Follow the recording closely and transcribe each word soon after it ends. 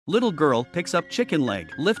Little girl picks up chicken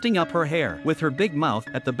leg, lifting up her hair with her big mouth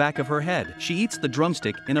at the back of her head. She eats the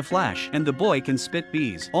drumstick in a flash, and the boy can spit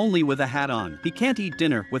bees only with a hat on. He can't eat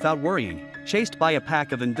dinner without worrying. Chased by a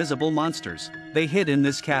pack of invisible monsters, they hid in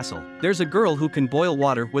this castle. There's a girl who can boil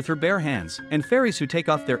water with her bare hands, and fairies who take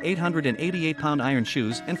off their 888-pound iron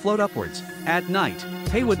shoes and float upwards. At night,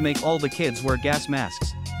 Pei would make all the kids wear gas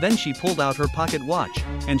masks. Then she pulled out her pocket watch,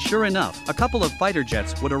 and sure enough, a couple of fighter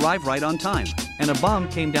jets would arrive right on time, and a bomb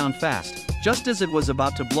came down fast. Just as it was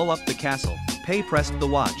about to blow up the castle, Pei pressed the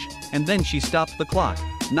watch, and then she stopped the clock.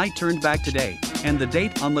 Night turned back to day, and the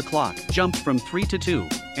date on the clock jumped from 3 to 2,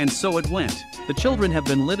 and so it went. The children have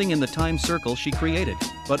been living in the time circle she created,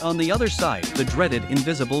 but on the other side, the dreaded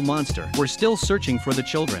invisible monster were still searching for the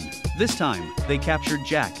children. This time, they captured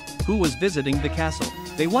Jack, who was visiting the castle.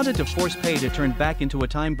 They wanted to force Pei to turn back into a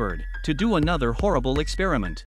time bird, to do another horrible experiment.